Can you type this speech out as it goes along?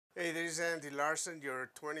Hey, this is Andy Laarsen, your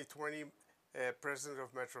 2020 president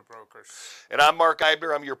of Metro Brokers. And I'm Mark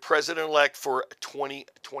Eibner. I'm your president-elect for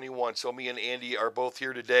 2021. So me and Andy are both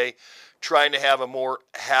here today trying to have a more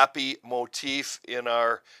happy motif in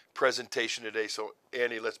our presentation today. So,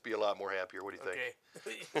 Andy, let's be a lot more happier. What do you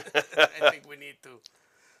think? Okay. I think we need to.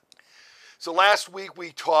 So last week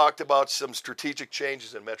we talked about some strategic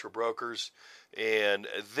changes in Metro Brokers. And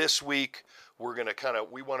this week we're going to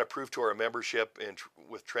we want to prove to our membership and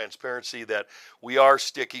with transparency that we are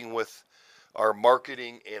sticking with our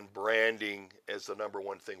marketing and branding as the number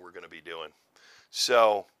one thing we're going to be doing.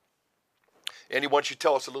 So, Andy, why don't you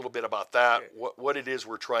tell us a little bit about that, okay, what it is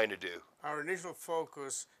we're trying to do? Our initial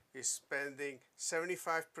focus is spending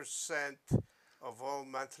 75% of all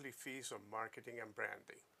monthly fees on marketing and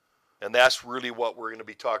branding. And that's really what we're going to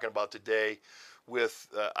be talking about today. With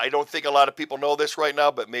I don't think a lot of people know this right now,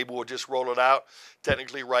 but maybe we'll just roll it out.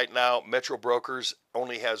 Technically, right now, Metro Brokers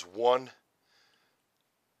only has one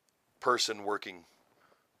person working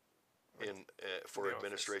in for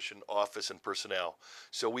administration, office, and personnel.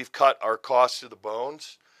 So we've cut our costs to the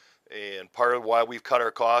bones, and part of why we've cut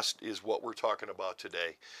our cost is what we're talking about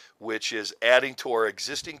today, which is adding to our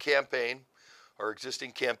existing campaign. Our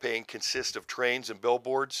existing campaign consists of trains and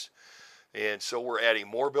billboards, and so we're adding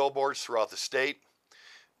more billboards throughout the state.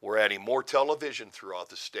 We're adding more television throughout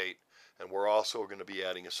the state, and we're also going to be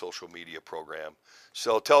adding a social media program.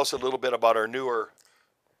 So tell us a little bit about our newer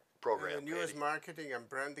program. The newest marketing and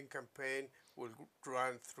branding campaign will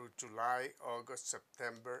run through July, August,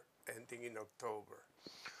 September, ending in October.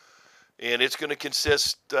 And it's going to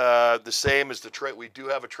consist the same as the train. We do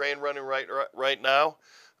have a train running right now.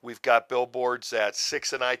 We've got billboards at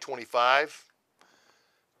 6 and I-25,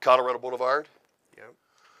 Colorado Boulevard. Yep.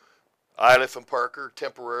 Iliff and Parker,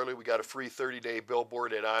 temporarily. We got a free 30-day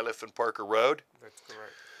billboard at Iliff and Parker Road. That's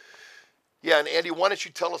correct. Yeah, and Andy, why don't you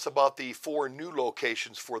tell us about the 4 new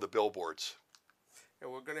locations for the billboards?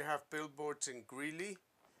 And we're going to have billboards in Greeley,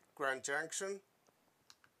 Grand Junction,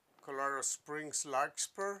 Colorado Springs,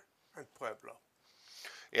 Larkspur, and Pueblo.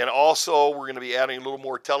 And also, we're going to be adding a little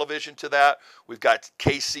more television to that. We've got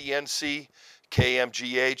KCNC,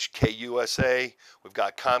 KMGH, KUSA. We've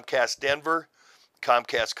got Comcast Denver,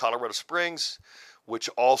 Comcast Colorado Springs, which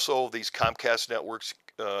also these Comcast networks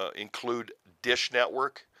include Dish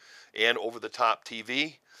Network and over-the-top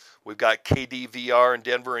TV. We've got KDVR in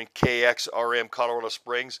Denver and KXRM Colorado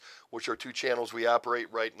Springs, which are 2 channels we operate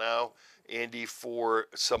right now, Andy, for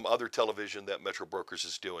some other television that Metro Brokers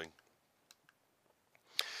is doing.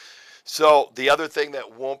 So the other thing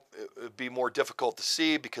that won't be more difficult to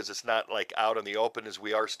see because it's not like out in the open is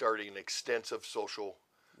we are starting an extensive social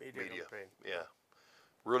media. Campaign. Yeah,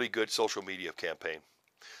 really good social media campaign.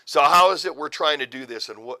 So how is it we're trying to do this,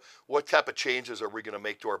 and what type of changes are we going to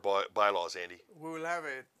make to our bylaws, Andy? We will have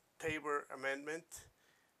a Tabor amendment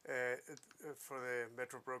for the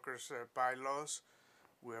Metro Brokers bylaws.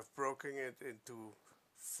 We have broken it into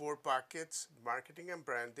 4 buckets: marketing and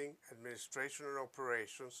branding, administration and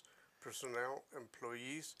operations, personnel,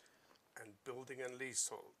 employees, and building and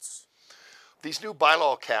leaseholds. These new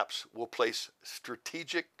bylaw caps will place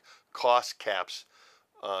strategic cost caps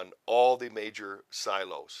on all the major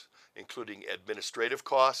silos, including administrative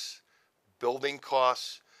costs, building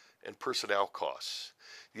costs, and personnel costs.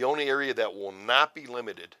 The only area that will not be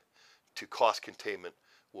limited to cost containment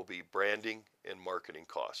will be branding and marketing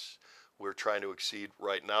costs. We're trying to exceed,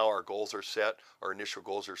 right now our goals are set, our initial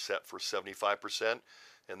goals are set for 75%,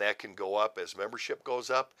 and that can go up as membership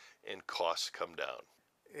goes up and costs come down.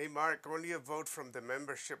 Hey Mark, only a vote from the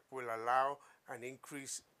membership will allow an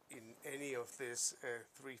increase in any of these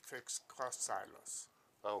 3 fixed cost silos.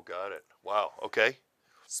 Oh, got it. Wow, okay.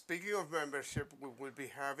 Speaking of membership, we will be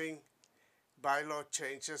having bylaw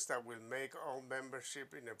changes that will make all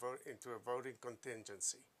membership into a voting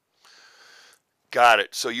contingency. Got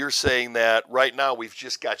it. So you're saying that right now we've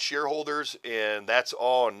just got shareholders and that's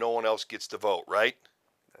all and no one else gets to vote, right?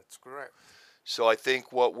 That's correct. So I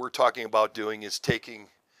think what we're talking about doing is taking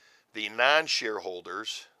the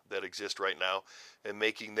non-shareholders that exist right now and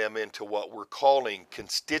making them into what we're calling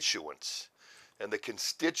constituents. And the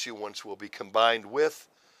constituents will be combined with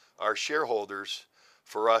our shareholders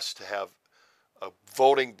for us to have a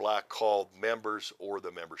voting block called members or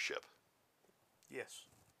the membership. Yes.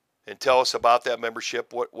 And tell us about that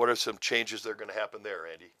membership. What are some changes that are going to happen there,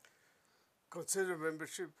 Andy? Consider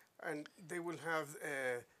membership, and they will have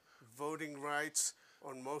voting rights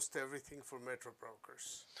on most everything for Metro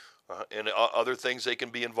Brokers. And other things they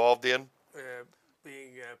can be involved in?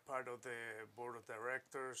 Being part of the board of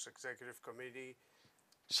directors, executive committee.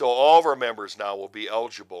 So all of our members now will be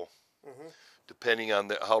eligible depending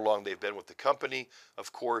on how long they've been with the company.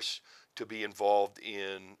 Of course, to be involved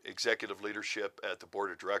in executive leadership at the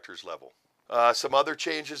board of directors level. Some other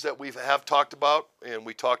changes that we have talked about, and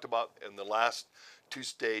we talked about in the last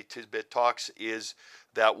Tuesday Tidbit Talks, is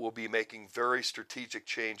that we'll be making very strategic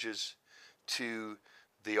changes to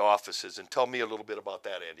the offices. And tell me a little bit about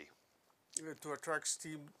that, Andy. To attract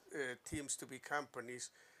teams to be companies,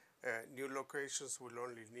 new locations will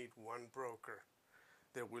only need one broker.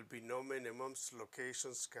 There will be no minimums.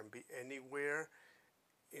 Locations can be anywhere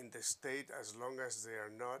in the state as long as they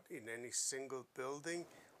are not in any single building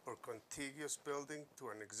or contiguous building to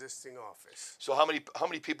an existing office. So how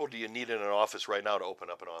many people do you need in an office right now to open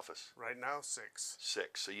up an office? Right now, 6.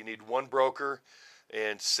 6. So you need one broker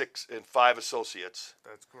and 5 associates.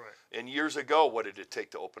 That's correct. And years ago, what did it take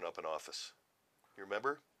to open up an office? You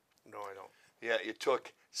remember? No, I don't. Yeah, it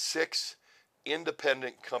took 6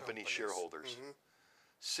 independent company shareholders.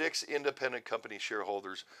 6 independent company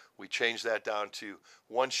shareholders. We changed that down to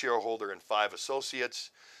 1 shareholder and 5 associates.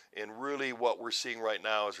 And really what we're seeing right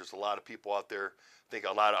now is there's a lot of people out there, I think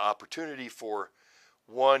a lot of opportunity for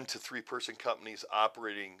 1 to 3 person companies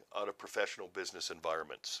operating out of professional business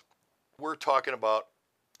environments. We're talking about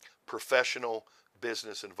professional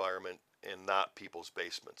business environment and not people's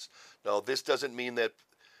basements. Now, this doesn't mean that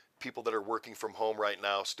people that are working from home right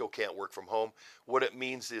now still can't work from home. What it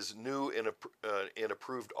means is new and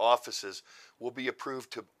approved offices will be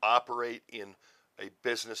approved to operate in a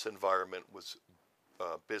business environment with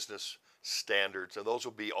business standards, and those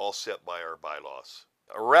will be all set by our bylaws.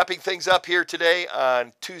 Wrapping things up here today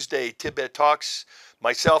on Tuesday Tidbit Talks,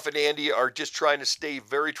 myself and Andy are just trying to stay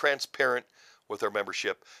very transparent with our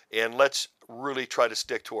membership, and let's really try to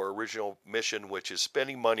stick to our original mission, which is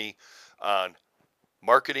spending money on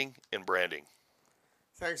marketing and branding.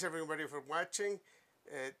 Thanks everybody for watching.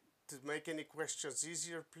 To make any questions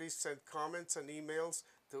easier, please send comments and emails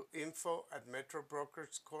to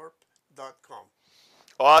info@metrobrokerscorp.com.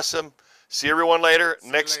 Awesome. See everyone later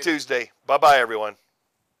next Tuesday. Bye-bye, everyone.